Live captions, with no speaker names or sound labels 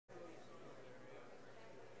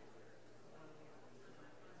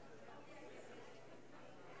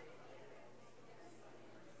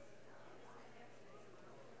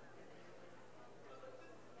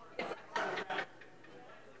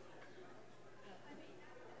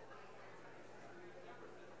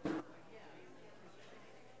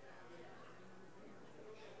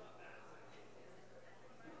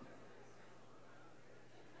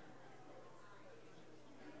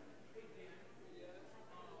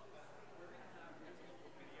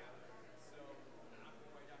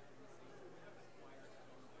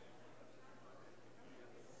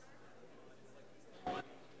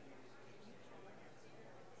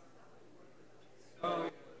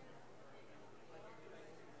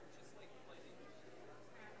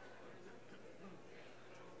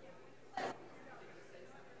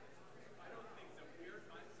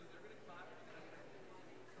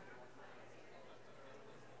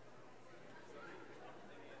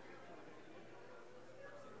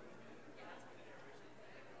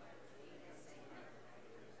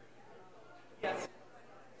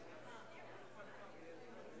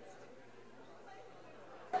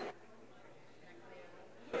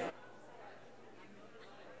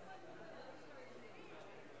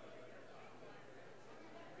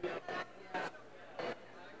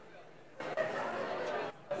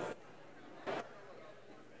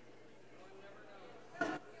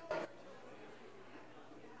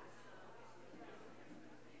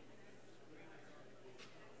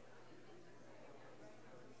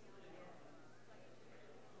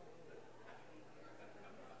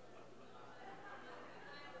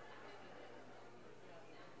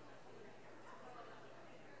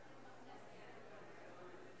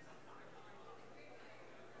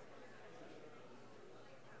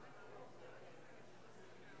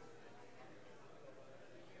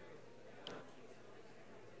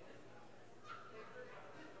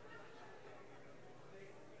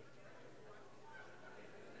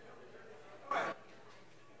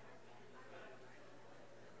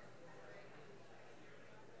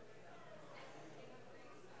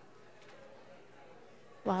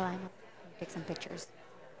take some pictures?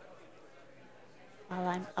 While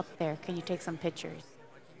I'm up there, can you take some pictures?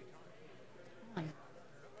 Come on.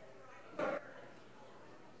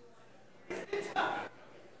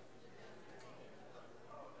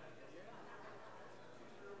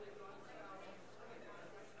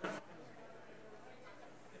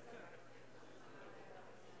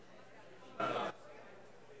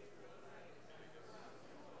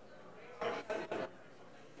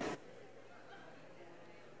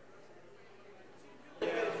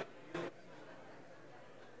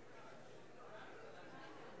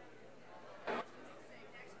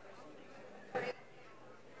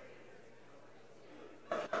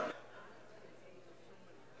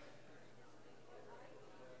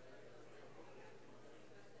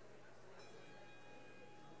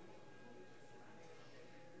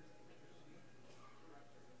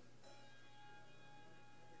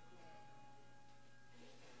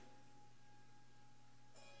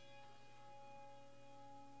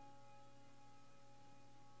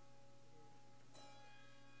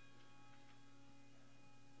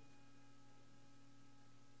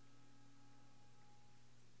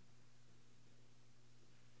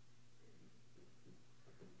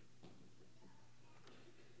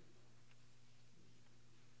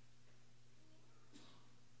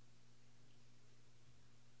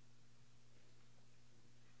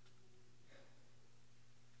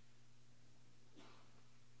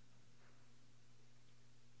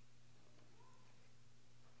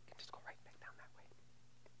 Just go right back down that way.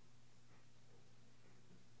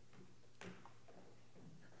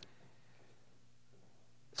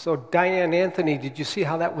 So Diane Anthony, did you see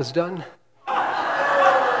how that was done?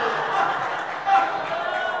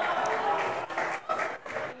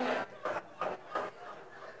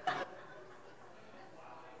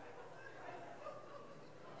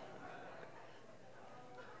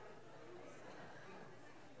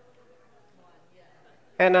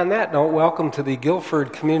 And on that note, welcome to the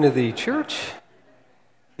Gilford Community Church.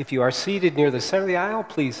 If you are seated near the center of the aisle,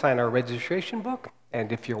 please sign our registration book.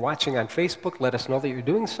 And if you're watching on Facebook, let us know that you're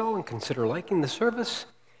doing so and consider liking the service.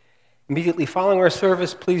 Immediately following our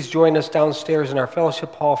service, please join us downstairs in our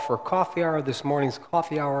fellowship hall for coffee hour. This morning's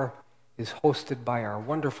coffee hour is hosted by our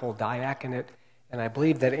wonderful diaconate, and I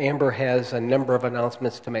believe that Amber has a number of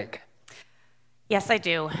announcements to make. Yes, I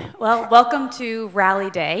do. Well, welcome to Rally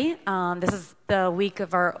Day. This is the week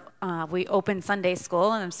of our, we open Sunday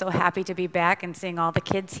school, and I'm so happy to be back and seeing all the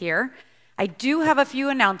kids here. I do have a few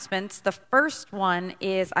announcements. The first one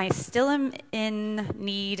is I still am in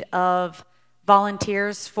need of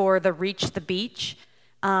volunteers for the Reach the Beach.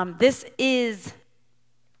 This is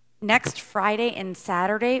next Friday and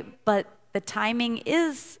Saturday, but the timing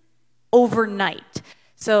is overnight.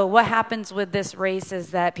 So what happens with this race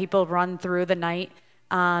is that people run through the night,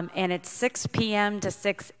 and it's 6 p.m. to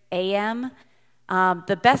 6 a.m.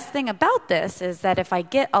 The best thing about this is that if I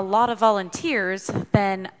get a lot of volunteers,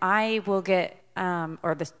 then I will get,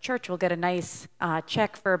 or the church will get a nice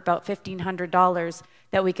check for about $1,500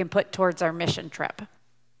 that we can put towards our mission trip.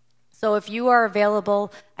 So if you are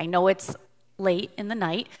available, I know it's late in the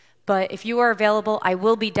night, but if you are available, I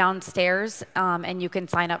will be downstairs, and you can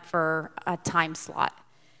sign up for a time slot.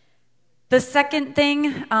 The second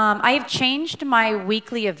thing, I have changed my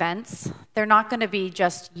weekly events. They're not going to be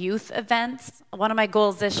just youth events. One of my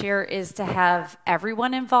goals this year is to have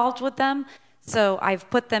everyone involved with them. So I've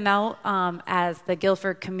put them out as the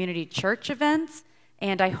Gilford Community Church events,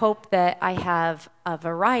 and I hope that I have a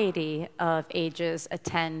variety of ages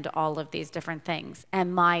attend all of these different things.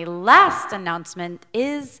 And my last announcement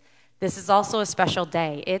is, this is also a special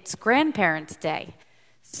day. It's Grandparents' Day.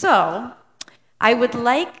 So I would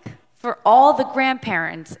like for all the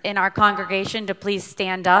grandparents in our congregation to please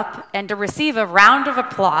stand up and to receive a round of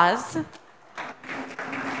applause.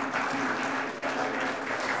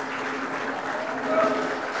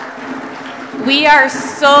 We are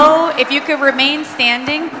so, if you could remain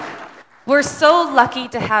standing, we're so lucky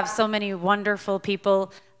to have so many wonderful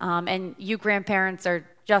people, and you grandparents are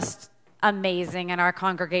just amazing in our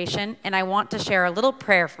congregation, and I want to share a little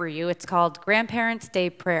prayer for you. It's called Grandparents' Day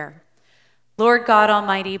Prayer. Lord God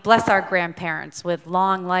Almighty, bless our grandparents with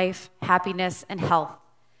long life, happiness, and health.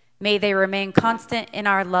 May they remain constant in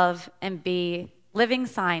our love and be living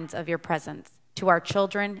signs of your presence to our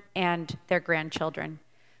children and their grandchildren.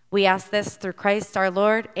 We ask this through Christ our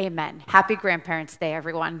Lord. Amen. Happy Grandparents' Day,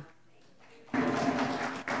 everyone.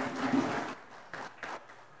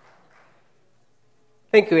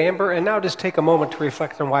 Thank you, Amber. And now just take a moment to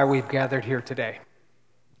reflect on why we've gathered here today.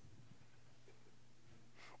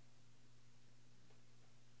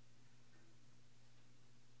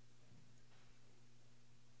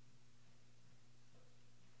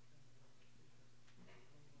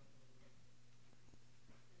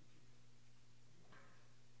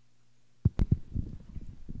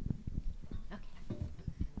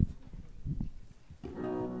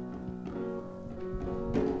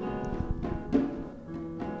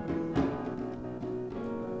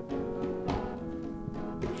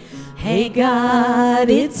 Hey God,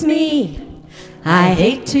 it's me. I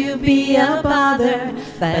hate to be a bother,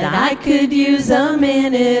 but I could use a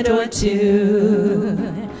minute or two.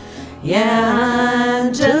 Yeah,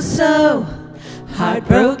 I'm just so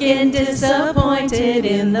heartbroken, disappointed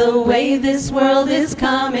in the way this world is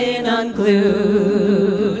coming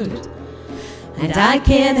unglued. And I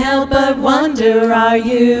can't help but wonder, are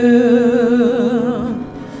you?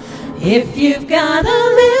 If you've got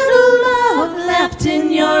a little love left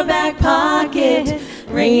in your back pocket,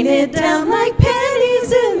 rain it down like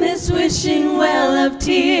pennies in this wishing well of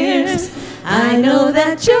tears. I know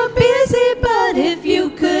that you're busy, but if you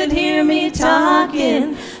could hear me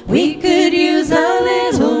talking, we could use a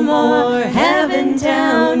little more heaven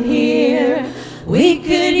down here. We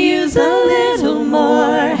could use a little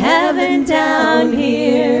more heaven down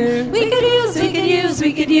here. We could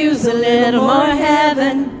use a little more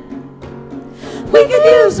heaven. We could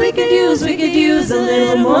use a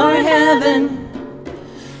little more heaven.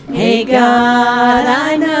 Hey God,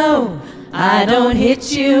 I know I don't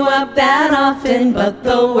hit you up that often, but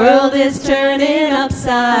the world is turning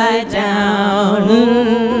upside down.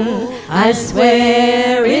 I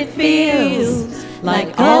swear it feels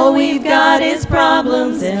like all we've got is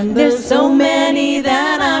problems, and there's so many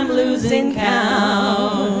that I'm losing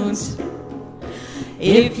count.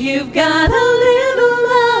 If you've got a little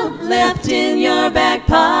love left in your back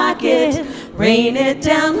pocket, rain it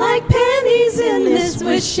down like pennies in this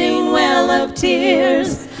wishing well of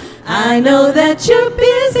tears. I know that you're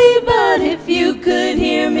busy, but if you could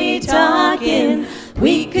hear me talking,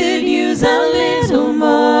 we could use a little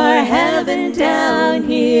more heaven down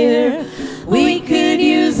here. We could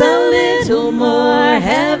use a little more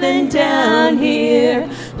heaven down here.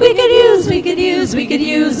 We could use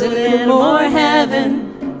a little more heaven.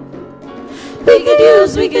 We could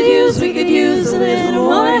use a little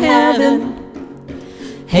more heaven.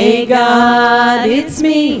 Hey God, it's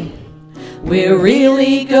me. We're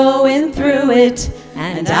really going through it,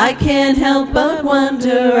 and I can't help but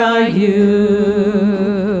wonder, are you?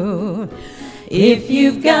 If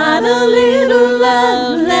you've got a little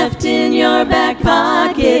love left in your back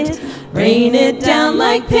pocket, rain it down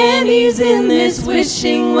like pennies in this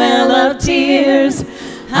wishing well of tears.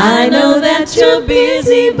 I know that you're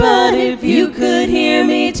busy, but if you could hear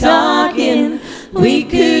me talking, we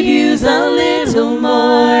could use a little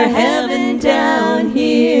more heaven down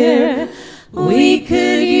here. We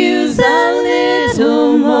could use a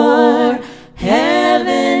little more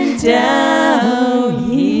heaven down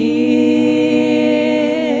here.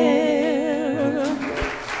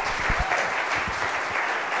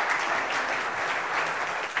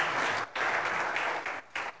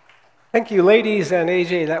 Thank you, ladies and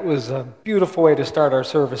AJ. That was a beautiful way to start our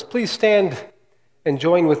service. Please stand and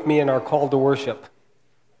join with me in our call to worship.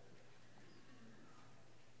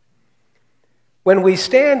 When we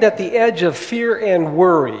stand at the edge of fear and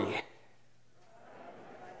worry,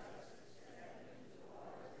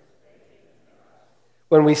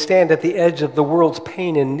 when we stand at the edge of the world's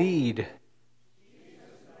pain and need,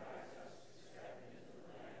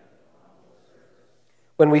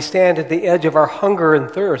 when we stand at the edge of our hunger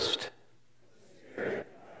and thirst,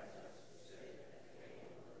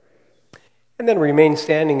 and then remain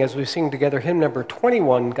standing as we sing together hymn number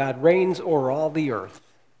 21, God Reigns O'er All the Earth.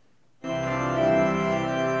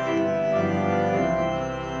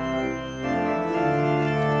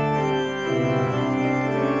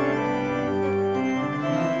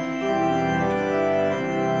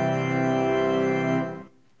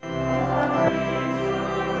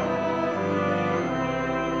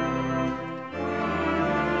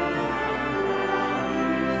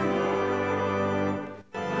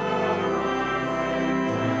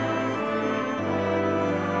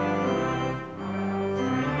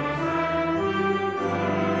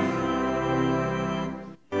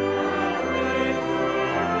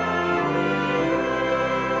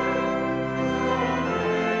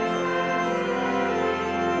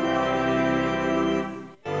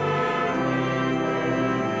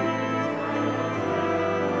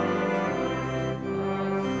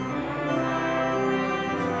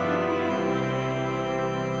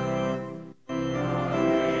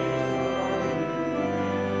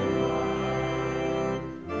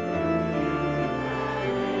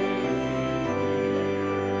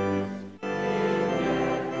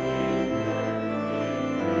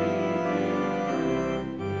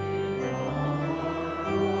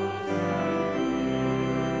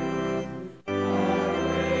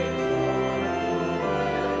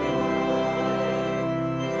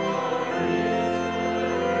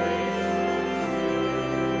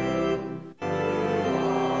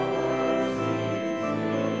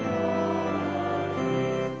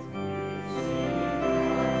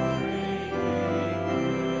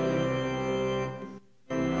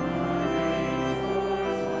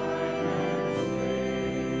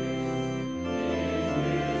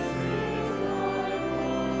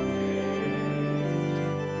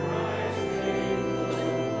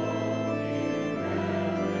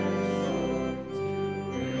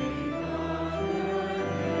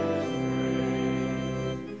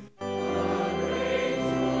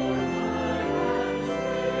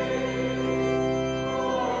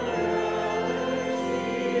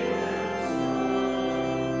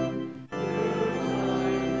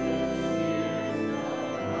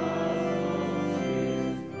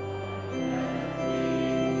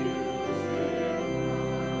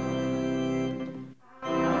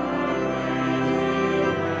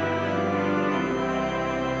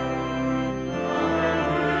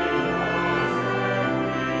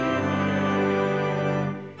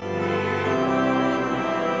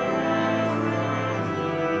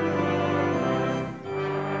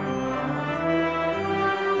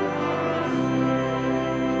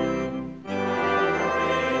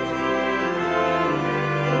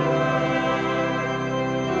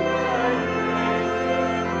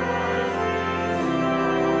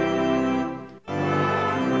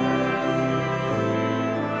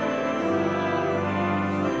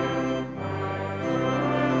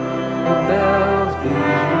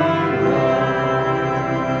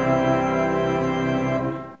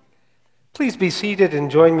 be seated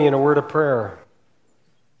and join me in a word of prayer.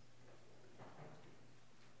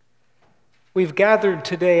 We've gathered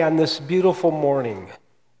today on this beautiful morning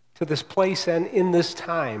to this place and in this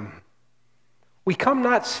time. We come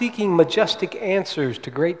not seeking majestic answers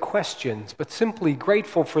to great questions, but simply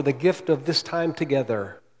grateful for the gift of this time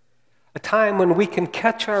together, a time when we can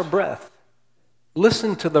catch our breath,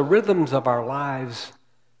 listen to the rhythms of our lives.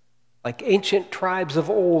 Like ancient tribes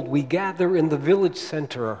of old, we gather in the village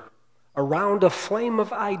center around a flame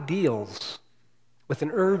of ideals with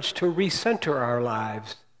an urge to recenter our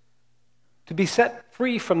lives, to be set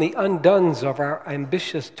free from the undones of our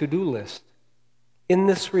ambitious to-do list. In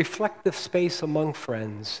this reflective space among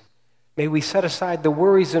friends, may we set aside the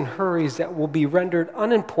worries and hurries that will be rendered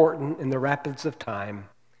unimportant in the rapids of time,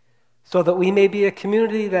 so that we may be a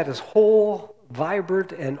community that is whole,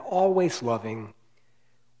 vibrant, and always loving.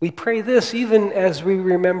 We pray this even as we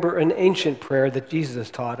remember an ancient prayer that Jesus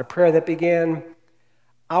taught, a prayer that began,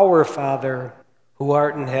 "Our Father, who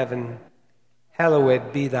art in heaven,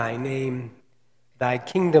 hallowed be thy name. Thy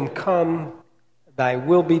kingdom come, thy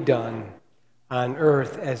will be done, on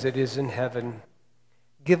earth as it is in heaven.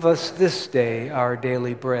 Give us this day our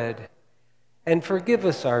daily bread, and forgive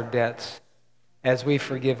us our debts as we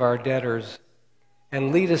forgive our debtors.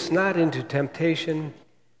 And lead us not into temptation,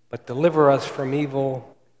 but deliver us from evil.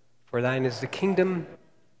 For thine is the kingdom,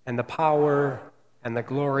 and the power, and the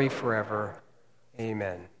glory forever.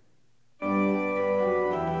 Amen."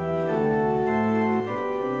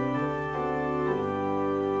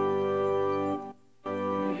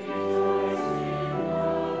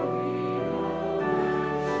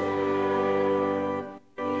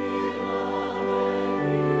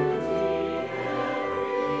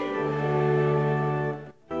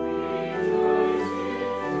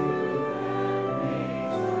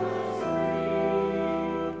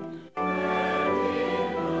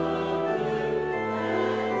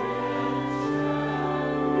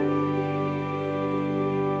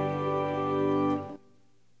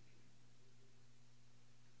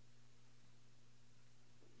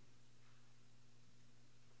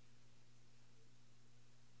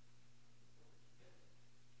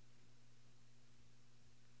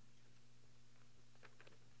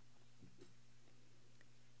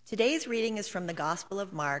 Today's reading is from the Gospel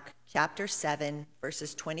of Mark, chapter 7,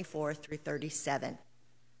 verses 24 through 37.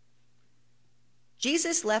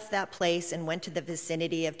 Jesus left that place and went to the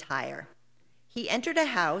vicinity of Tyre. He entered a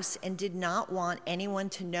house and did not want anyone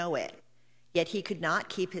to know it, yet he could not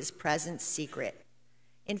keep his presence secret.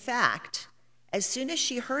 In fact, as soon as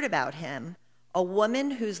she heard about him, a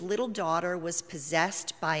woman whose little daughter was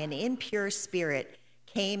possessed by an impure spirit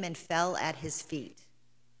came and fell at his feet.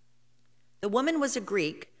 The woman was a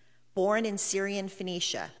Greek, born in Syrian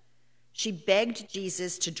Phoenicia. She begged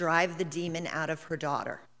Jesus to drive the demon out of her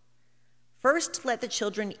daughter. "First, let the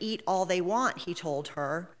children eat all they want," he told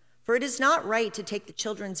her, "for it is not right to take the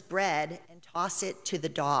children's bread and toss it to the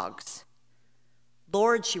dogs."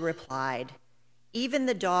 "Lord," she replied, "even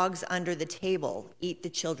the dogs under the table eat the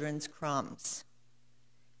children's crumbs."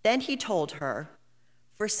 Then he told her,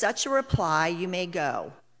 "For such a reply you may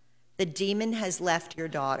go. The demon has left your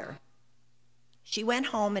daughter." She went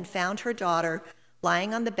home and found her daughter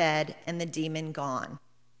lying on the bed and the demon gone.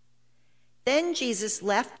 Then Jesus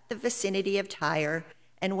left the vicinity of Tyre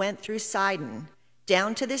and went through Sidon,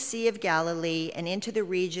 down to the Sea of Galilee and into the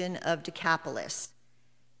region of Decapolis.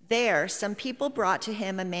 There, some people brought to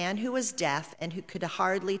him a man who was deaf and who could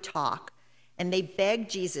hardly talk, and they begged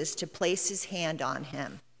Jesus to place his hand on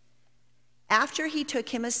him. After he took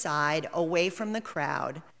him aside, away from the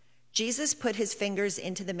crowd, Jesus put his fingers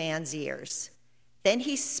into the man's ears. Then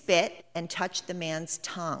he spit and touched the man's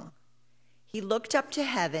tongue. He looked up to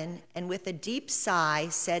heaven and with a deep sigh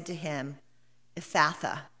said to him,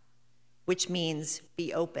 "Ephphatha," which means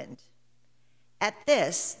be opened. At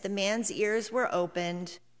this, the man's ears were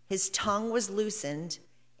opened, his tongue was loosened,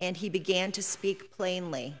 and he began to speak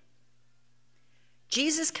plainly.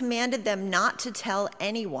 Jesus commanded them not to tell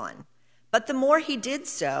anyone, but the more he did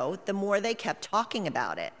so, the more they kept talking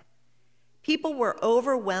about it. People were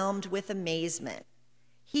overwhelmed with amazement.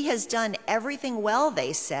 "He has done everything well,"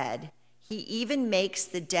 they said. "He even makes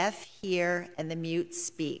the deaf hear and the mute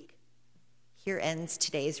speak." Here ends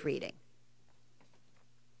today's reading.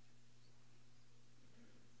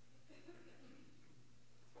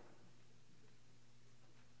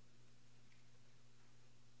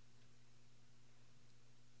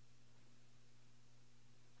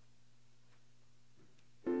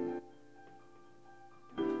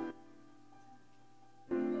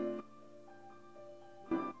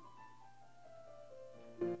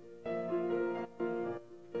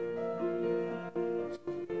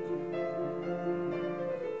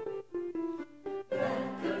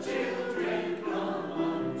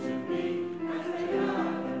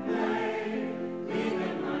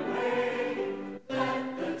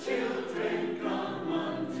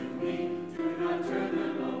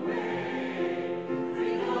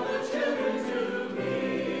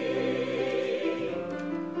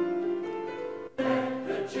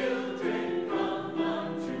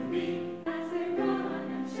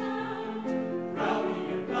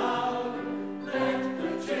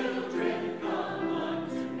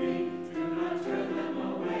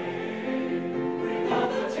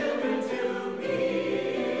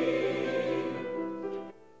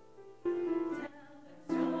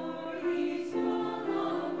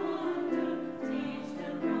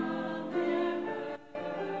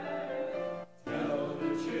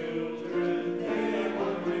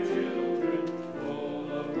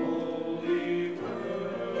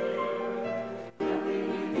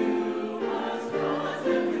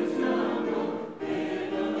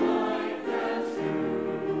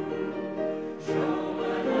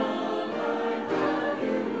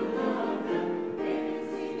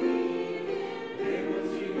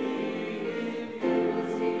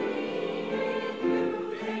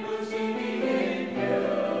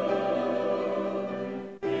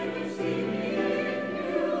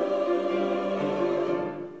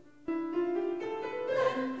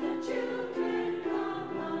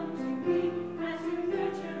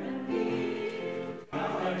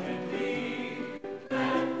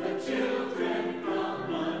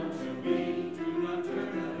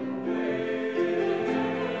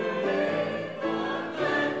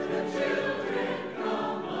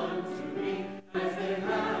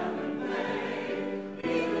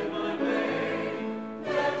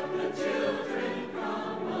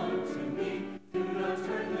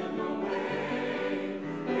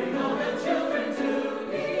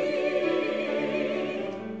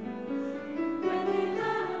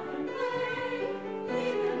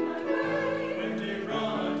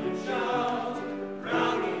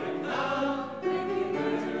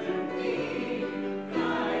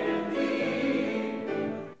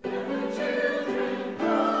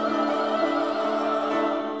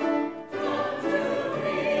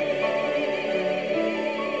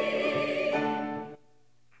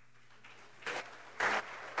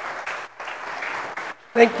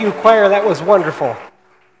 Thank you, choir. That was wonderful.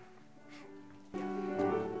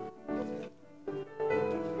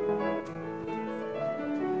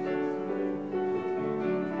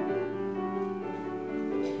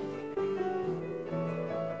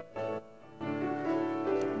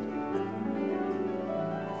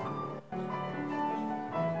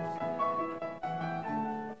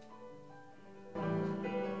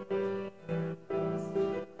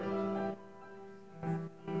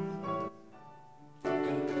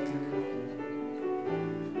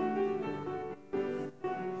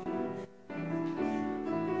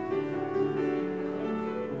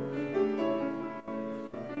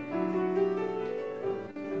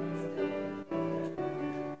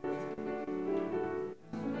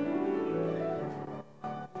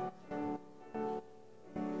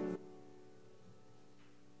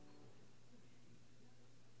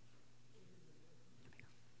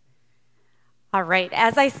 All right,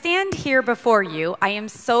 as I stand here before you, I am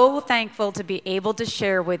so thankful to be able to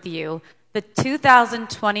share with you the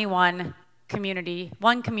 2021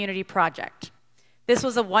 Community Project. This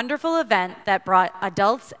was a wonderful event that brought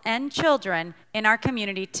adults and children in our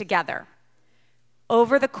community together.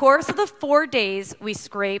 Over the course of the 4 days, we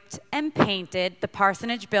scraped and painted the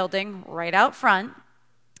parsonage building right out front,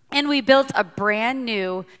 and we built a brand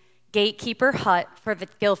new gatekeeper hut for the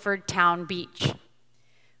Gilford town beach.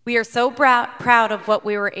 We are so proud of what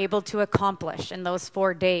we were able to accomplish in those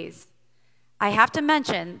 4 days. I have to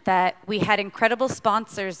mention that we had incredible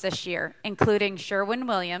sponsors this year, including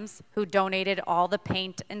Sherwin-Williams, who donated all the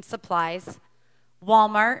paint and supplies,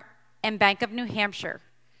 Walmart, and Bank of New Hampshire.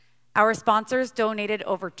 Our sponsors donated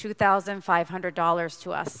over $2,500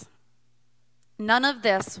 to us. None of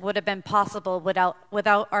this would have been possible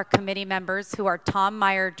without our committee members, who are Tom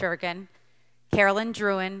Meyer-Jurgen, Carolyn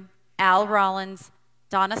Druin, Al Rollins,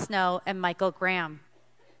 Donna Snow, and Michael Graham.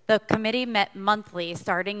 The committee met monthly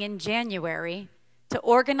starting in January to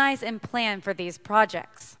organize and plan for these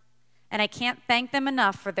projects. And I can't thank them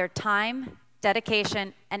enough for their time,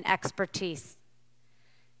 dedication, and expertise.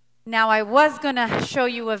 Now, I was going to show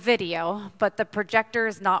you a video, but the projector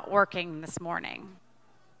is not working this morning.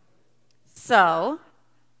 So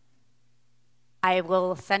I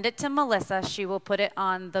will send it to Melissa. She will put it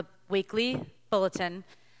on the weekly bulletin.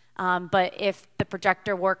 But if the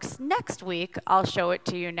projector works next week, I'll show it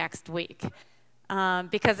to you next week.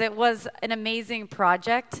 Because it was an amazing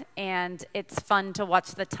project, and it's fun to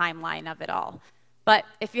watch the timeline of it all. But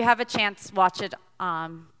if you have a chance, watch it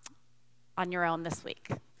on your own this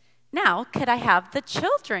week. Now, could I have the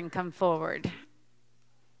children come forward?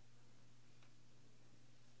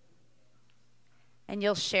 And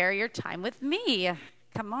you'll share your time with me.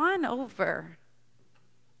 Come on over.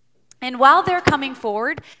 And while they're coming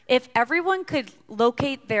forward, if everyone could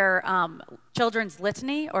locate their children's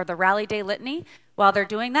litany or the Rally Day litany while they're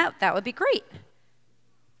doing that, that would be great.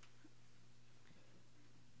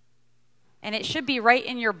 And it should be right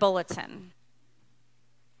in your bulletin.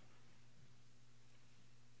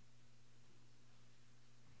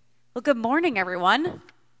 Well, good morning, everyone.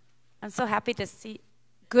 I'm so happy to see.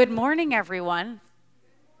 Good morning, everyone.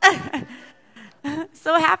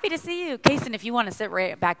 So happy to see you. Kason, if you want to sit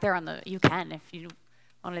right back there you can if you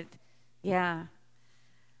want to. Yeah.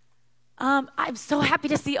 I'm so happy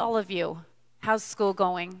to see all of you. How's school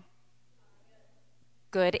going?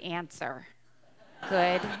 Good answer.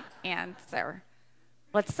 Good answer.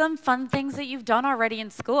 What's some fun things that you've done already in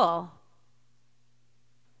school?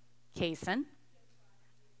 Kason?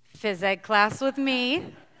 Phys ed class with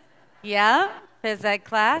me. Yeah, phys ed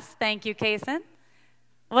class. Thank you, Kason.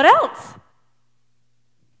 What else?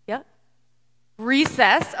 Yep.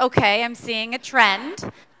 Recess. Okay, I'm seeing a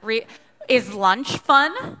trend. Is lunch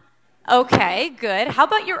fun? Okay, good. How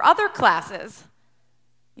about your other classes?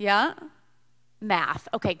 Yeah? Math.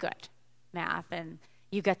 Okay, good. Math. And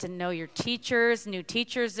you got to know your teachers, new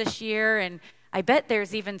teachers this year, and I bet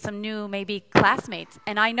there's even some new maybe classmates.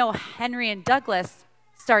 And I know Henry and Douglas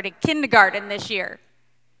started kindergarten this year.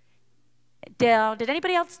 Did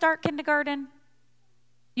anybody else start kindergarten?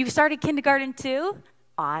 You started kindergarten too?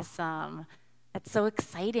 Awesome. That's so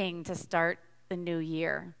exciting to start the new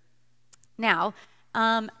year. Now,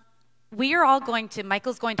 Michael's going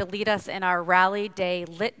to lead us in our Rally Day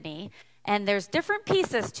litany, and there's different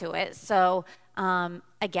pieces to it. So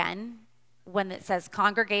again, when it says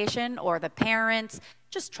congregation or the parents,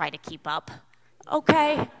 just try to keep up,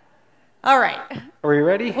 okay? All right. Are we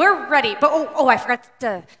ready? We're ready. But I forgot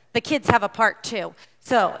the kids have a part too.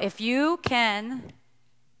 So if you can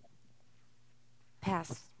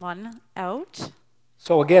pass one out.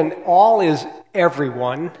 So again, all is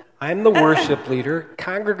everyone. I'm the worship leader.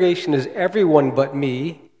 Congregation is everyone but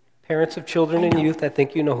me. Parents of children and youth, I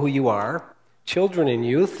think you know who you are. Children and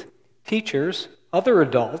youth, teachers, other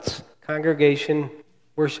adults, congregation,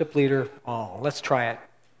 worship leader, all. Let's try it.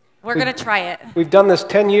 We're going to try it. We've done this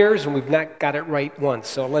 10 years and we've not got it right once,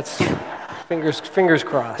 so let's, fingers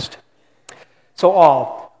crossed. So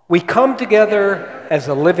all, we come together as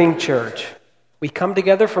a living church. We come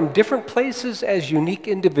together from different places as unique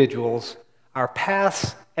individuals. Our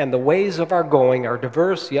paths and the ways of our going are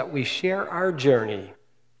diverse, yet we share our journey.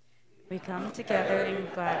 We come together in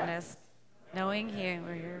gladness, knowing here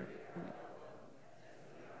we're here.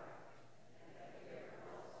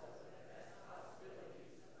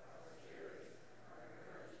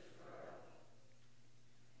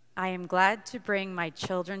 I am glad to bring my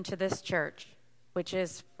children to this church, which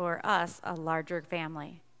is for us a larger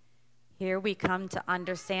family. Here we come to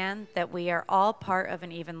understand that we are all part of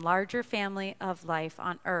an even larger family of life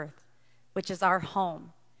on earth, which is our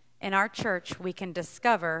home. In our church, we can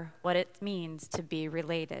discover what it means to be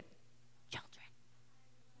related. Children.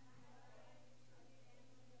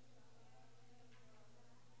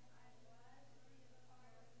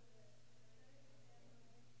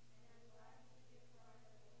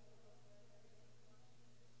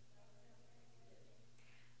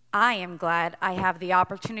 I am glad I have the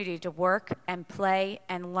opportunity to work and play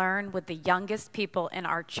and learn with the youngest people in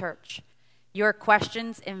our church. Your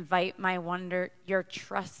questions invite my wonder. Your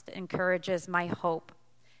trust encourages my hope.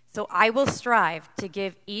 So I will strive to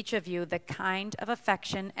give each of you the kind of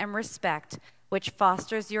affection and respect which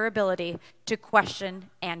fosters your ability to question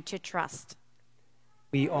and to trust.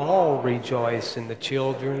 We all rejoice in the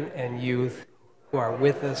children and youth who are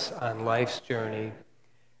with us on life's journey.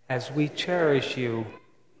 As we cherish you,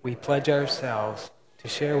 we pledge ourselves to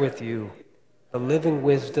share with you the living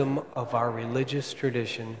wisdom of our religious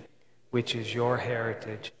tradition, which is your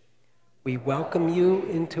heritage. We welcome you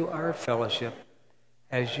into our fellowship.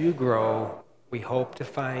 As you grow, we hope to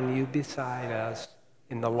find you beside us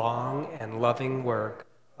in the long and loving work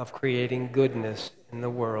of creating goodness in the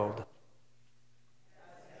world.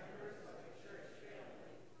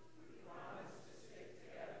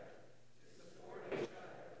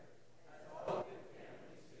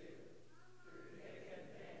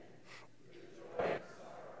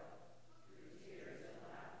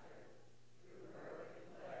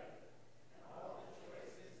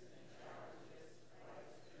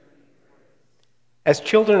 As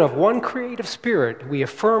children of one creative spirit, we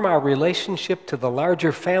affirm our relationship to the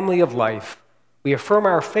larger family of life. We affirm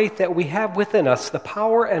our faith that we have within us the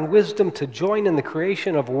power and wisdom to join in the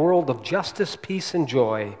creation of a world of justice, peace, and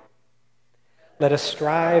joy. Let us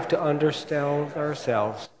strive to understand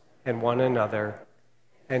ourselves and one another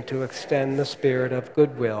and to extend the spirit of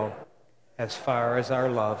goodwill as far as our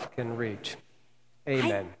love can reach.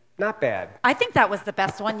 Amen. Not bad. I think that was the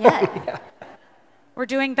best one yet. Yeah. We're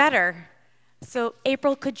doing better. So,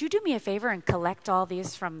 April, could you do me a favor and collect all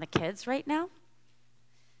these from the kids right now?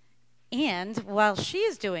 And while she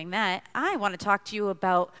is doing that, I want to talk to you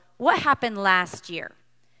about what happened last year.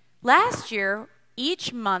 Last year,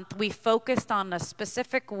 each month, we focused on a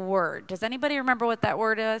specific word. Does anybody remember what that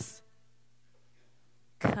word is?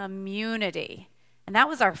 Community. And that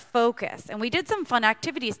was our focus. And we did some fun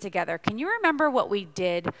activities together. Can you remember what we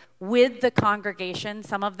did with the congregation,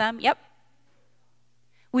 some of them? Yep.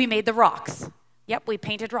 We made the rocks. Yep, we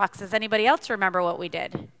painted rocks. Does anybody else remember what we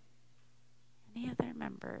did? Any other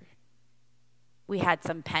member? We had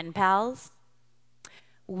some pen pals.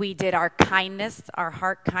 We did our kindness, our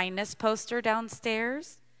heart kindness poster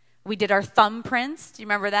downstairs. We did our thumbprints. Do you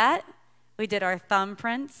remember that? We did our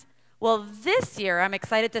thumbprints. Well, this year, I'm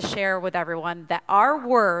excited to share with everyone that our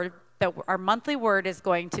word, that our monthly word is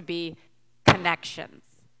going to be connections,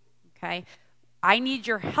 okay? I need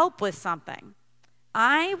your help with something.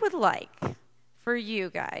 I would like for you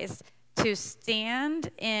guys to stand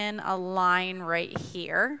in a line right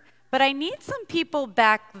here, but I need some people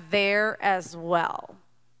back there as well.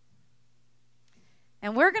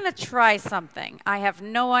 And we're going to try something. I have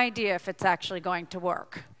no idea if it's actually going to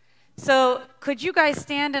work. So could you guys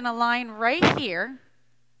stand in a line right here?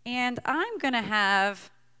 And I'm going to have,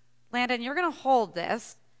 Landon, you're going to hold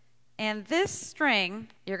this. And this string,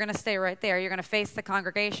 you're going to stay right there. You're going to face the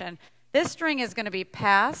congregation. This string is going to be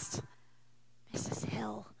passed, Mrs.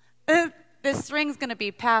 Hill. This string's going to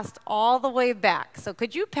be passed all the way back. So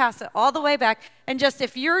could you pass it all the way back? And just,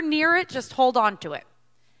 if you're near it, just hold on to it.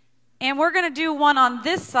 And we're going to do one on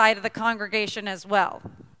this side of the congregation as well.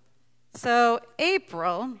 So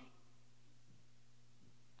April,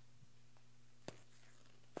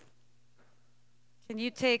 can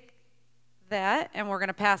you take that? And we're going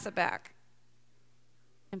to pass it back.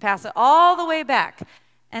 And pass it all the way back.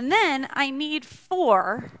 And then I need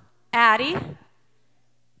 4 Addie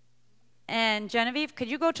and Genevieve, could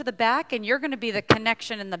you go to the back? And you're going to be the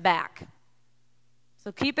connection in the back.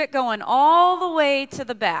 So keep it going all the way to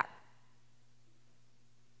the back.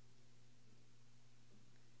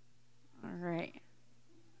 All right.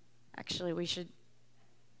 Actually, we should.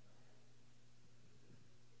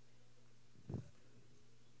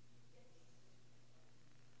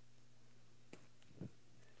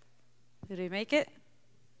 Did we make it?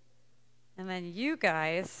 And then you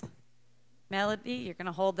guys, Melody, you're going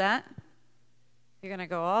to hold that. You're going to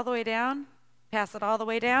go all the way down, pass it all the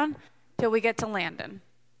way down till we get to Landon.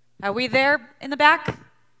 Are we there in the back?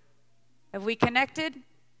 Have we connected?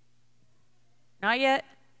 Not yet.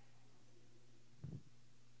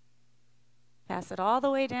 Pass it all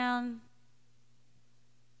the way down.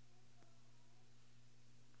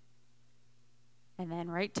 And then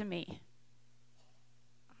right to me.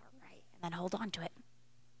 All right, and then hold on to it.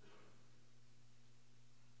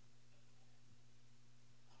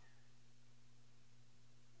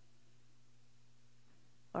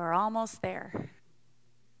 We're almost there.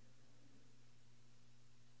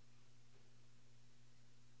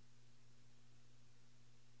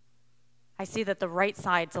 I see that the right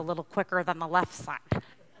side's a little quicker than the left side.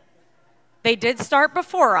 They did start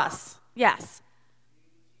before us, yes.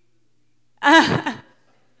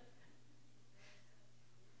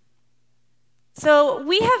 So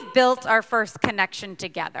we have built our first connection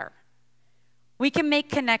together. We can make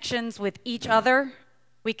connections with each other.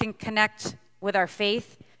 We can connect with our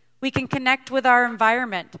faith. We can connect with our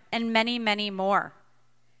environment and many, many more.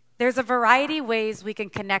 There's a variety of ways we can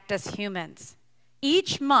connect as humans.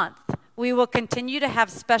 Each month, we will continue to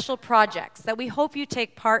have special projects that we hope you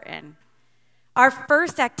take part in. Our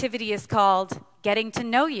first activity is called Getting to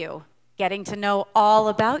Know You, getting to know all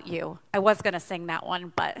about you. I was going to sing that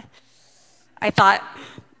one, but I thought,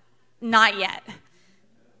 not yet.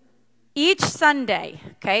 Each Sunday,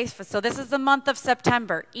 okay, so this is the month of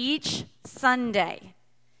September. Each Sunday,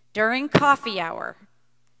 during coffee hour,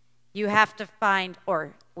 you have to find,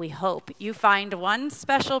 or we hope, you find one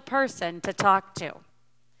special person to talk to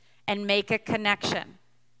and make a connection.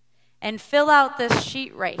 And fill out this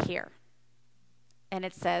sheet right here. And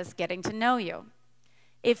it says, Getting to Know You.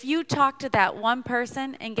 If you talk to that one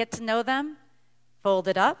person and get to know them, fold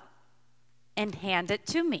it up and hand it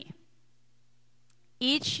to me.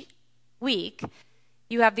 Each week,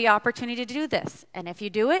 you have the opportunity to do this. And if you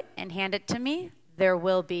do it and hand it to me, there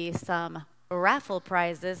will be some raffle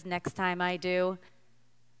prizes next time I do.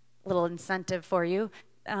 A little incentive for you.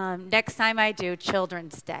 Next time I do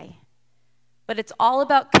Children's Day. But it's all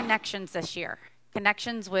about connections this year.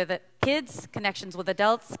 Connections with kids, connections with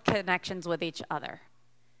adults, connections with each other.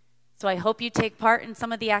 So I hope you take part in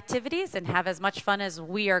some of the activities and have as much fun as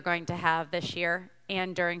we are going to have this year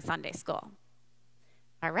and during Sunday school.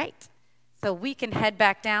 All right, so we can head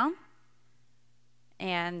back down.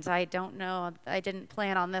 And I don't know, I didn't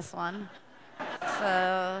plan on this one.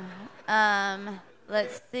 So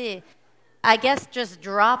let's see. I guess just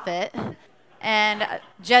drop it. And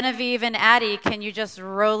Genevieve and Addie, can you just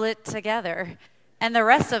roll it together? And the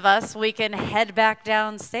rest of us, we can head back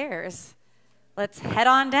downstairs. Let's head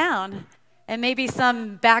on down. And maybe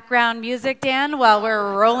some background music, Dan, while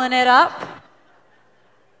we're rolling it up.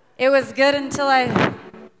 It was good until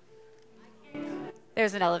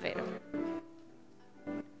there's an elevator.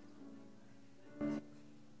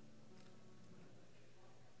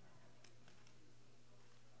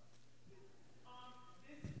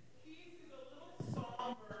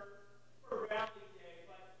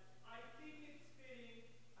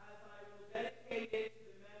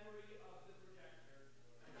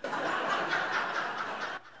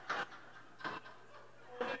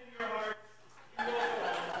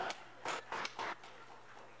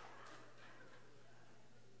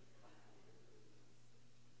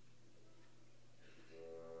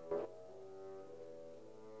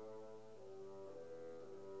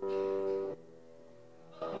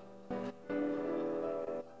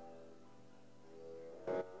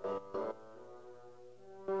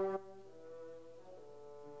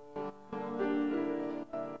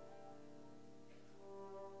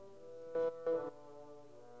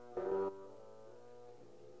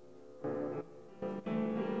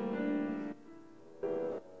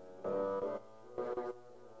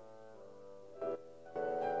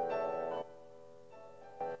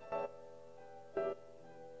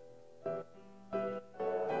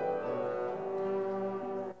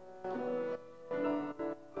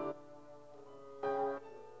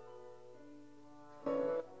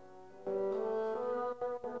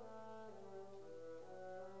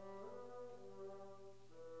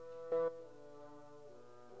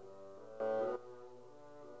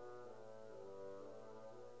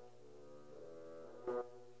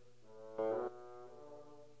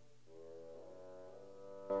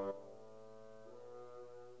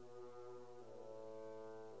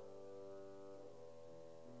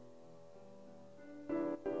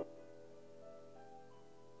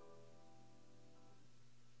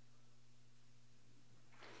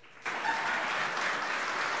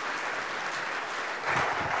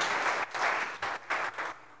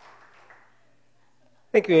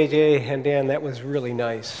 Thank you, AJ and Dan. That was really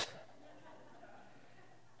nice.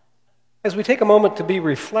 As we take a moment to be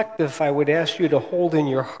reflective, I would ask you to hold in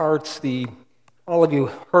your hearts all of you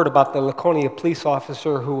heard about the Laconia police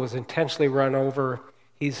officer who was intentionally run over.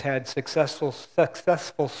 He's had successful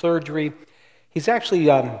surgery. He's actually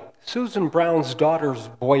Susan Brown's daughter's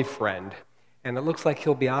boyfriend, and it looks like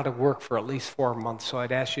he'll be out of work for at least 4 months. So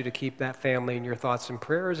I'd ask you to keep that family in your thoughts and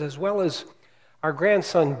prayers, as well as our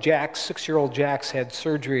grandson Jax, 6-year-old Jax, had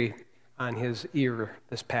surgery on his ear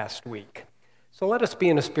this past week. So let us be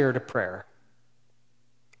in a spirit of prayer.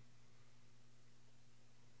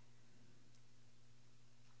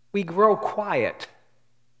 We grow quiet.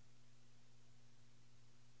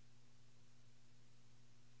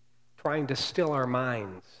 Trying to still our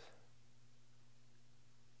minds,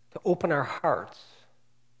 to open our hearts.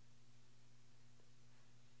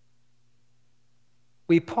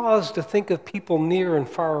 We pause to think of people near and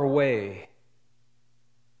far away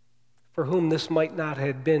for whom this might not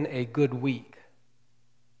have been a good week.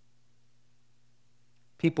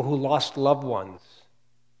 People who lost loved ones.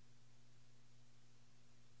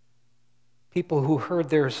 People who heard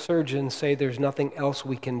their surgeon say there's nothing else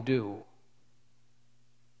we can do.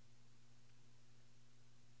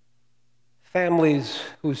 Families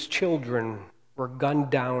whose children were gunned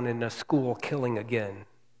down in a school killing again.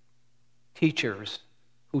 Teachers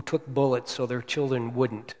who took bullets so their children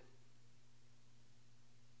wouldn't.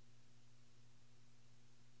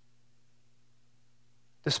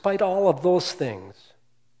 Despite all of those things,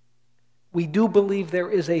 we do believe there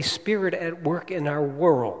is a spirit at work in our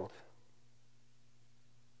world,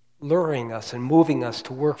 luring us and moving us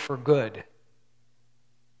to work for good.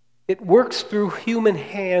 It works through human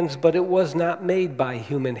hands, but it was not made by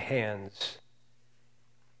human hands.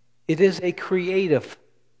 It is a creative,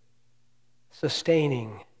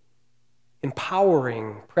 sustaining,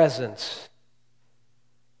 empowering presence,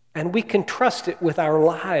 and we can trust it with our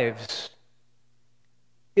lives.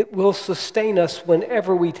 It will sustain us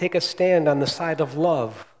whenever we take a stand on the side of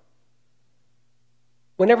love,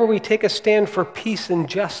 whenever we take a stand for peace and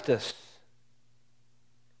justice,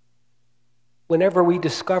 whenever we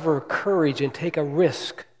discover courage and take a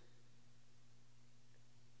risk.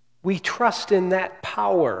 We trust in that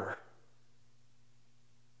power,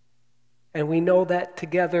 and we know that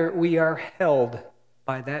together we are held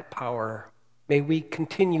by that power. May we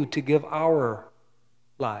continue to give our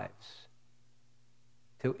lives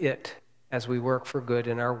to it as we work for good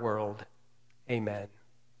in our world. Amen.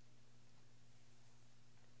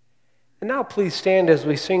 And now please stand as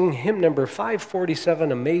we sing hymn number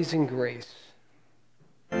 547, Amazing Grace.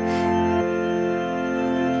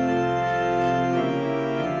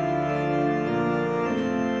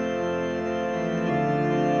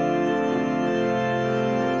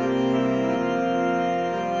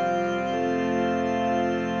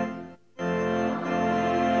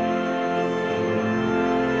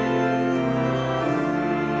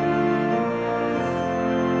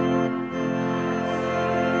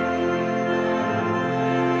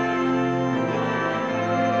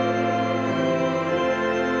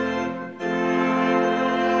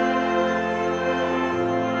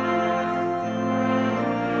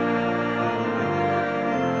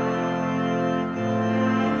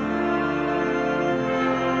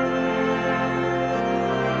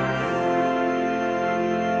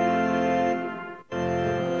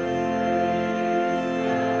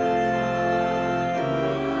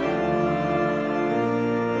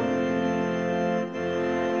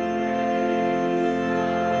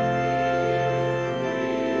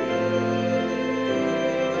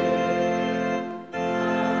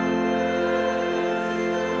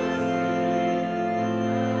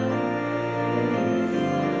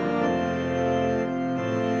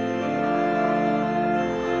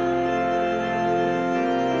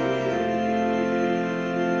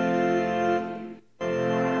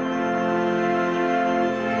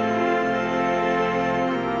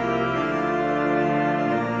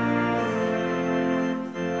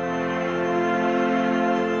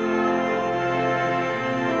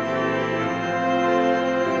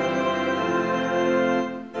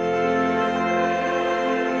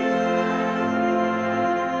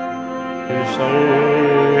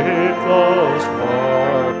 Saved us far.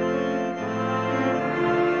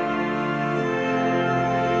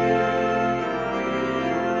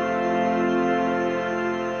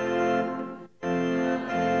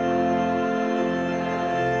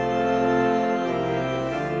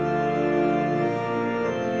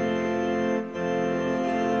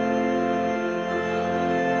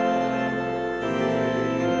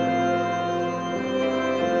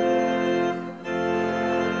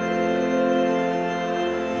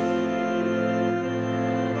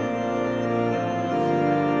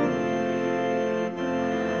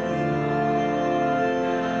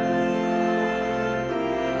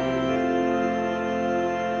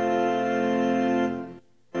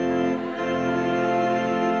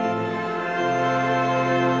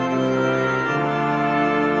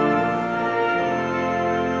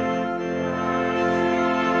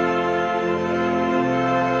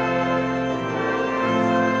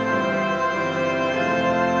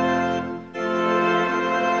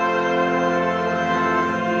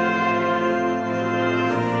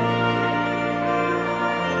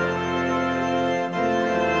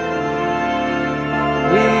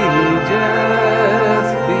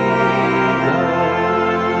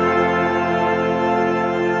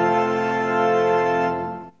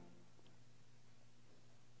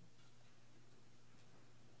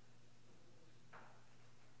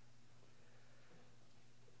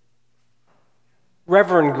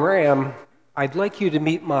 Reverend Graham, I'd like you to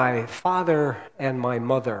meet my father and my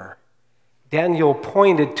mother. Daniel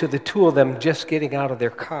pointed to the two of them just getting out of their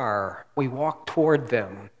car. We walked toward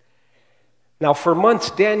them. Now, for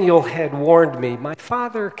months, Daniel had warned me, my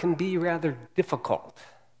father can be rather difficult,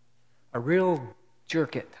 a real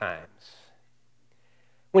jerk at times.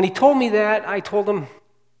 When he told me that, I told him,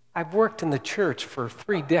 I've worked in the church for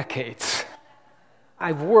 3 decades.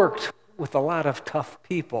 I've worked with a lot of tough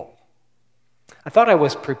people. I thought I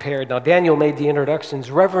was prepared. Now, Daniel made the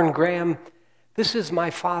introductions. Reverend Graham, this is my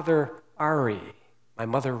father, Ari, my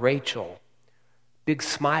mother, Rachel. Big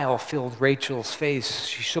smile filled Rachel's face.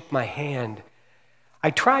 She shook my hand. I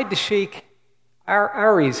tried to shake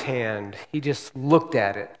Ari's hand. He just looked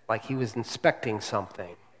at it like he was inspecting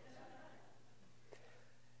something.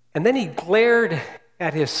 And then he glared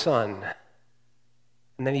at his son.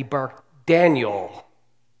 And then he barked, Daniel.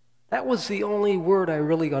 That was the only word I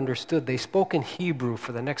really understood. They spoke in Hebrew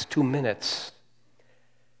for the next 2 minutes.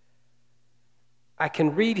 I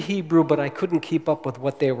can read Hebrew, but I couldn't keep up with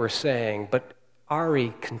what they were saying. But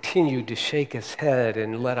Ari continued to shake his head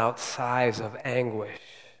and let out sighs of anguish.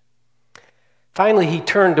 Finally, he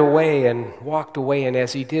turned away and walked away, and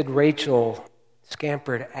as he did, Rachel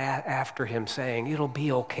scampered after him, saying, it'll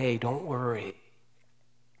be okay, don't worry.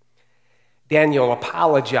 Daniel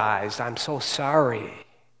apologized, I'm so sorry.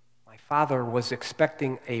 My father was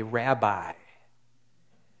expecting a rabbi.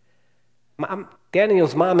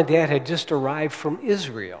 Daniel's mom and dad had just arrived from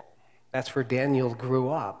Israel. That's where Daniel grew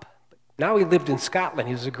up. Now he lived in Scotland.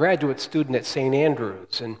 He was a graduate student at St.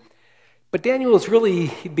 Andrews. But Daniel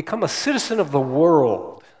he'd become a citizen of the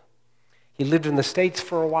world. He lived in the States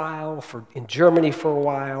for a while, in Germany for a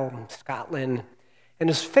while, in Scotland. And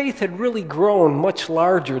his faith had really grown much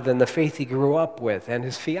larger than the faith he grew up with. And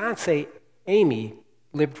his fiancée, Amy,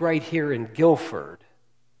 lived right here in Gilford.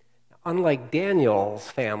 Unlike Daniel's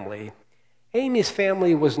family, Amy's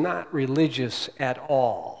family was not religious at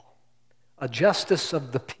all. A justice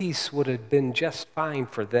of the peace would have been just fine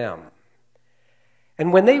for them.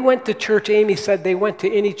 And when they went to church, Amy said they went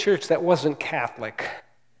to any church that wasn't Catholic.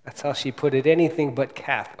 That's how she put it, anything but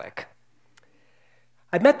Catholic.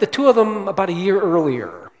 I met the two of them about a year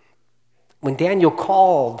earlier. When Daniel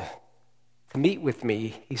called to meet with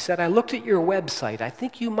me, he said, I looked at your website. I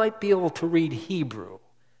think you might be able to read Hebrew.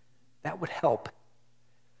 That would help.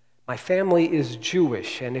 My family is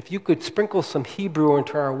Jewish, and if you could sprinkle some Hebrew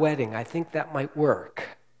into our wedding, I think that might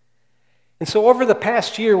work. And so over the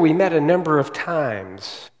past year, we met a number of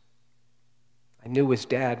times. I knew his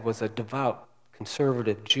dad was a devout,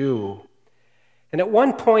 conservative Jew. And at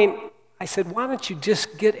one point, I said, why don't you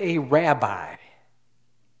just get a rabbi?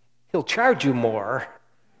 He'll charge you more,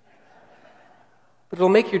 but it'll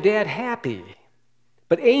make your dad happy.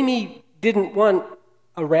 But Amy didn't want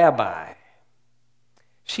a rabbi.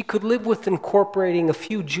 She could live with incorporating a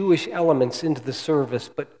few Jewish elements into the service,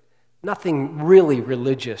 but nothing really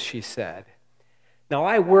religious, she said. Now,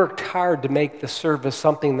 I worked hard to make the service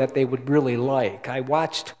something that they would really like. I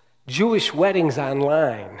watched Jewish weddings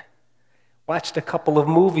online, watched a couple of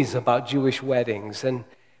movies about Jewish weddings, and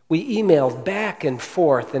we emailed back and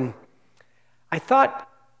forth. And I thought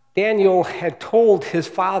Daniel had told his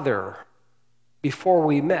father before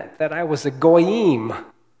we met that I was a goyim,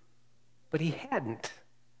 but he hadn't.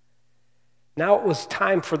 Now it was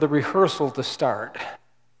time for the rehearsal to start.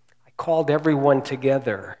 I called everyone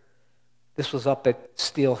together. This was up at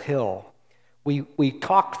Steel Hill. We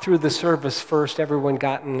talked through the service first. Everyone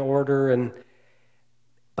got in order.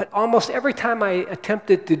 But almost every time I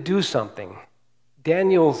attempted to do something,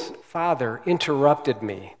 Daniel's father interrupted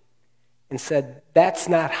me and said, that's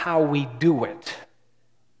not how we do it.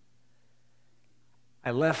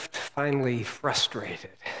 I left finally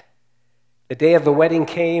frustrated. The day of the wedding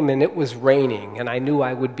came and it was raining, and I knew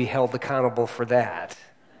I would be held accountable for that.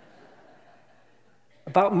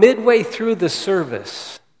 About midway through the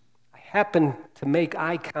service, I happened to make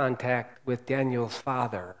eye contact with Daniel's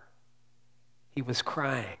father. He was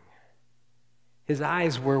crying. His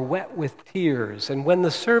eyes were wet with tears, and when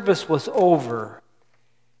the service was over,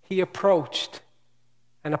 he approached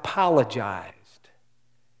and apologized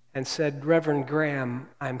and said, Reverend Graham,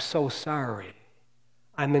 I'm so sorry.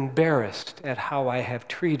 I'm embarrassed at how I have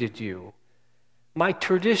treated you. My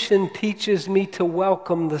tradition teaches me to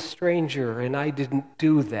welcome the stranger, and I didn't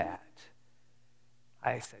do that.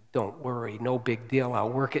 I said, don't worry, no big deal. I'll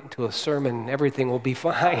work it into a sermon, and everything will be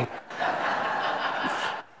fine.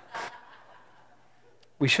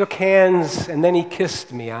 We shook hands, and then he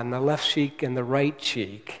kissed me on the left cheek and the right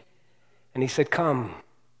cheek. And he said, come,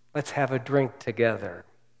 let's have a drink together.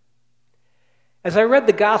 As I read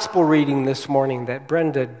the gospel reading this morning that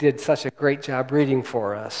Brenda did such a great job reading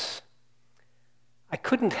for us, I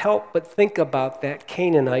couldn't help but think about that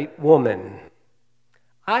Canaanite woman.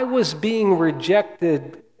 I was being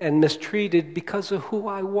rejected and mistreated because of who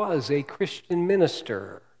I was, a Christian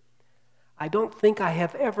minister. I don't think I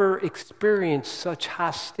have ever experienced such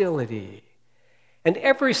hostility. And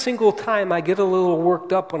every single time I get a little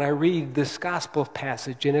worked up when I read this gospel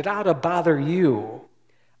passage, and it ought to bother you.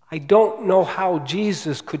 I don't know how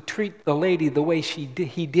Jesus could treat the lady the way he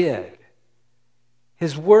did.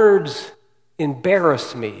 His words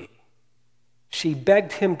embarrassed me. She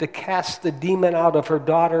begged him to cast the demon out of her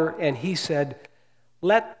daughter, and he said,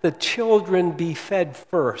 "Let the children be fed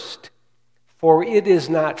first, for it is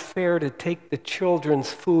not fair to take the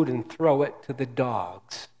children's food and throw it to the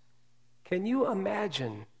dogs." Can you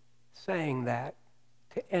imagine saying that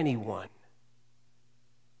to anyone?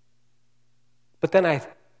 But then I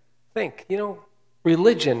think,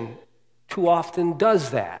 religion too often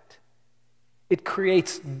does that. It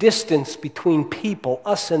creates distance between people,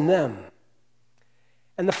 us and them.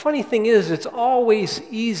 And the funny thing is, it's always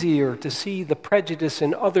easier to see the prejudice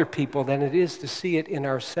in other people than it is to see it in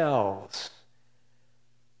ourselves.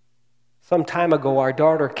 Some time ago, our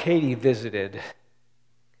daughter Katie visited,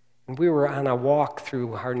 and we were on a walk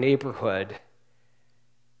through our neighborhood.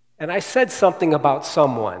 And I said something about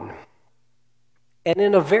someone, and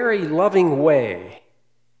in a very loving way,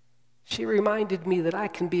 she reminded me that I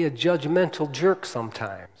can be a judgmental jerk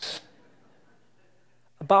sometimes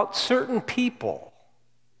about certain people.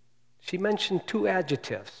 She mentioned 2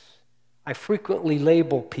 adjectives I frequently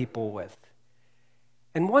label people with.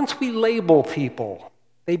 And once we label people,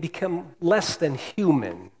 they become less than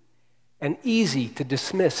human and easy to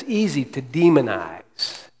dismiss, easy to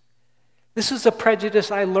demonize. This is a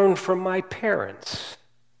prejudice I learned from my parents.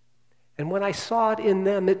 And when I saw it in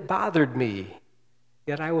them, it bothered me.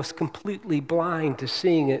 Yet I was completely blind to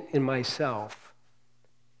seeing it in myself.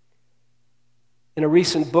 In a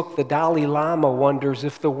recent book, the Dalai Lama wonders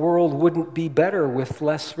if the world wouldn't be better with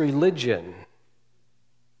less religion.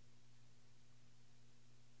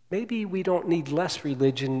 Maybe we don't need less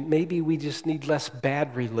religion. Maybe we just need less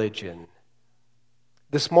bad religion.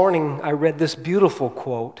 This morning, I read this beautiful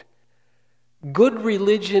quote. Good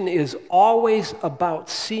religion is always about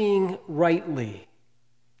seeing rightly.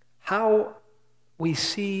 How we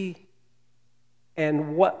see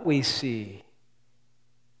and what we see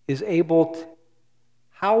is able to,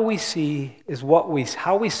 how we see is what we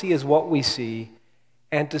see,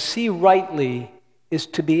 and to see rightly is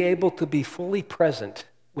to be able to be fully present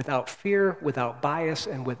without fear, without bias,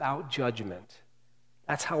 and without judgment.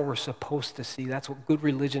 That's how we're supposed to see. That's what good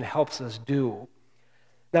religion helps us do.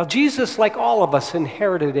 Now, Jesus, like all of us,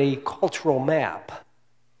 inherited a cultural map.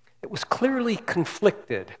 It was clearly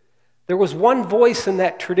conflicted. There was one voice in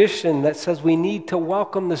that tradition that says we need to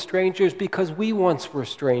welcome the strangers because we once were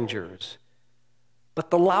strangers. But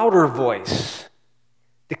the louder voice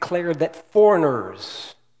declared that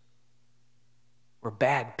foreigners were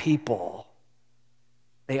bad people.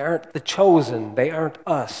 They aren't the chosen. They aren't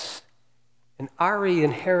us. And Ari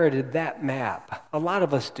inherited that map. A lot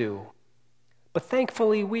of us do. But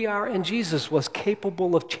thankfully, we are, and Jesus was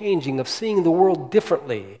capable of changing, of seeing the world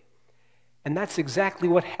differently. And that's exactly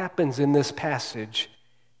what happens in this passage.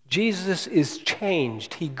 Jesus is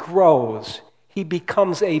changed. He grows. He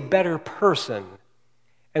becomes a better person.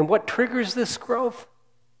 And what triggers this growth?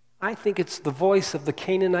 I think it's the voice of the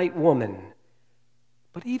Canaanite woman.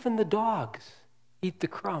 But even the dogs eat the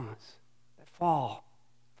crumbs that fall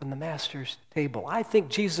from the master's table. I think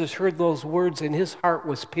Jesus heard those words and his heart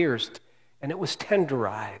was pierced and it was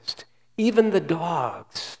tenderized. Even the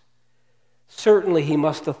dogs. Certainly he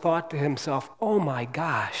must have thought to himself, oh my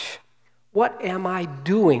gosh, what am I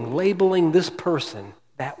doing labeling this person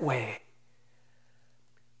that way?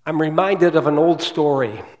 I'm reminded of an old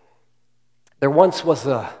story. There once was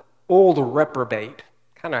an old reprobate,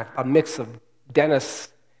 kind of a mix of Dennis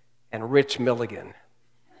and Rich Milligan.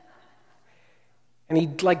 And he,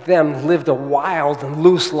 like them, lived a wild and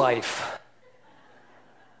loose life.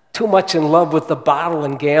 Too much in love with the bottle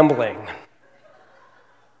and gambling.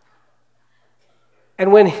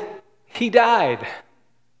 And when he died,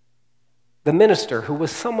 the minister, who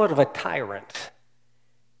was somewhat of a tyrant,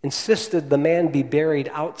 insisted the man be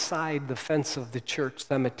buried outside the fence of the church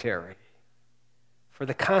cemetery. For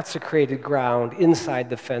the consecrated ground inside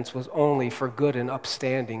the fence was only for good and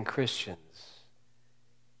upstanding Christians.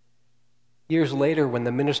 Years later, when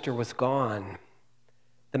the minister was gone,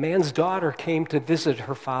 the man's daughter came to visit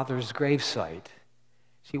her father's gravesite.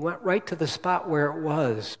 She went right to the spot where it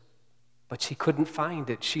was, but she couldn't find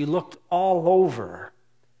it. She looked all over.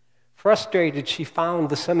 Frustrated, she found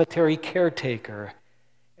the cemetery caretaker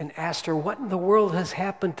and asked her, "What in the world has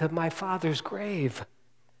happened to my father's grave?"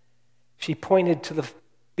 She pointed to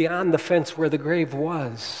beyond the fence where the grave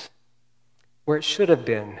was, where it should have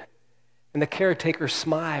been. And the caretaker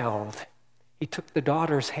smiled. He took the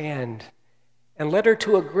daughter's hand and led her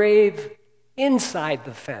to a grave inside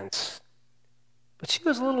the fence. But she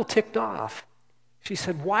was a little ticked off. She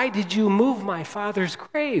said, "Why did you move my father's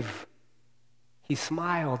grave?" He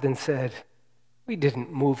smiled and said, "We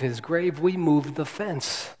didn't move his grave, we moved the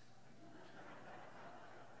fence."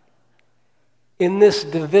 In this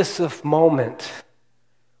divisive moment,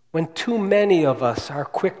 when too many of us are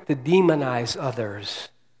quick to demonize others,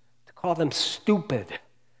 to call them stupid,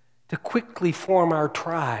 to quickly form our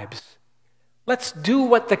tribes, let's do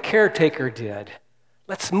what the caretaker did.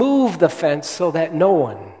 Let's move the fence so that no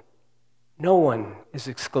one is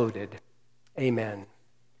excluded. Amen.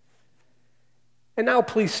 And now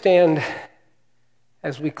please stand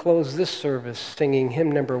as we close this service singing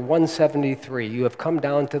hymn number 173, "You Have Come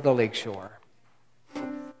Down to the Lakeshore."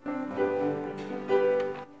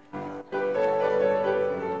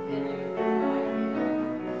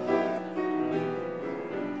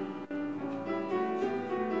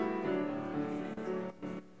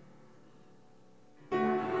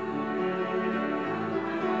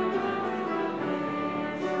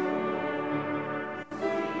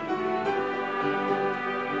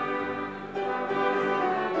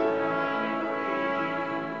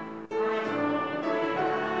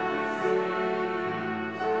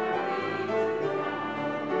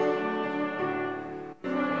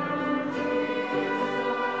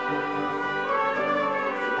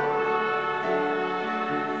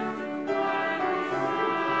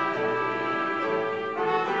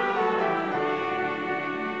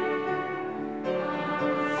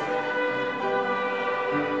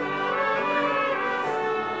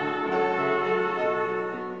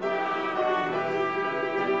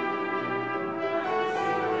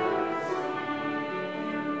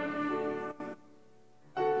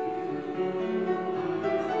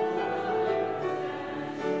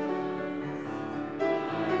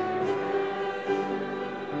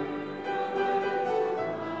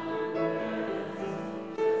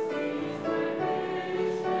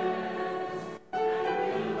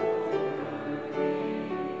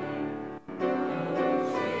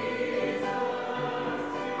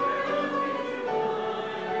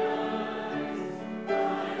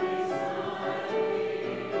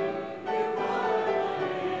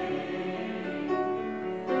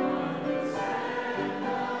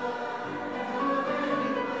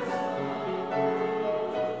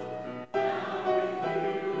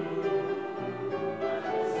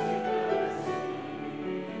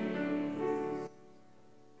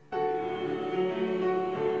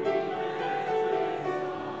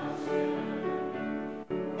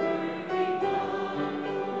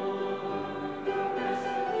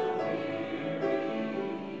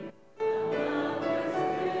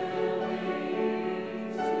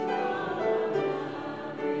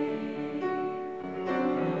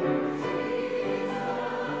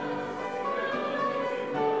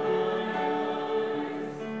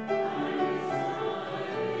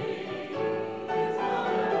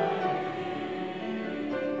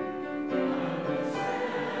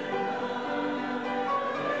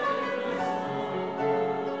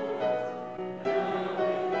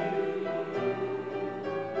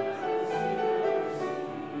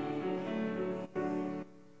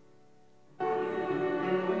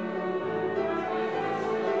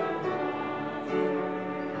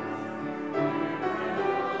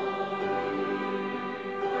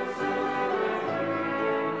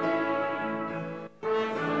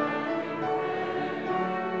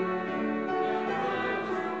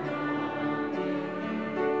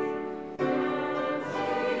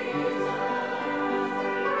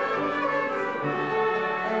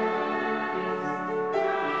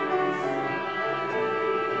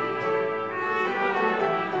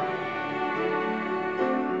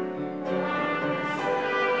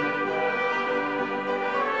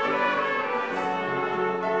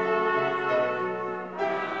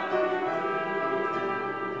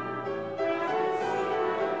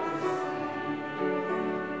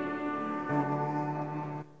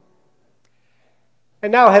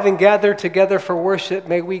 And now, having gathered together for worship,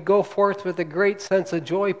 may we go forth with a great sense of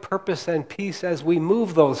joy, purpose, and peace as we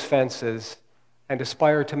move those fences and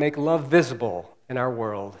aspire to make love visible in our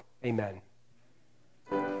world. Amen.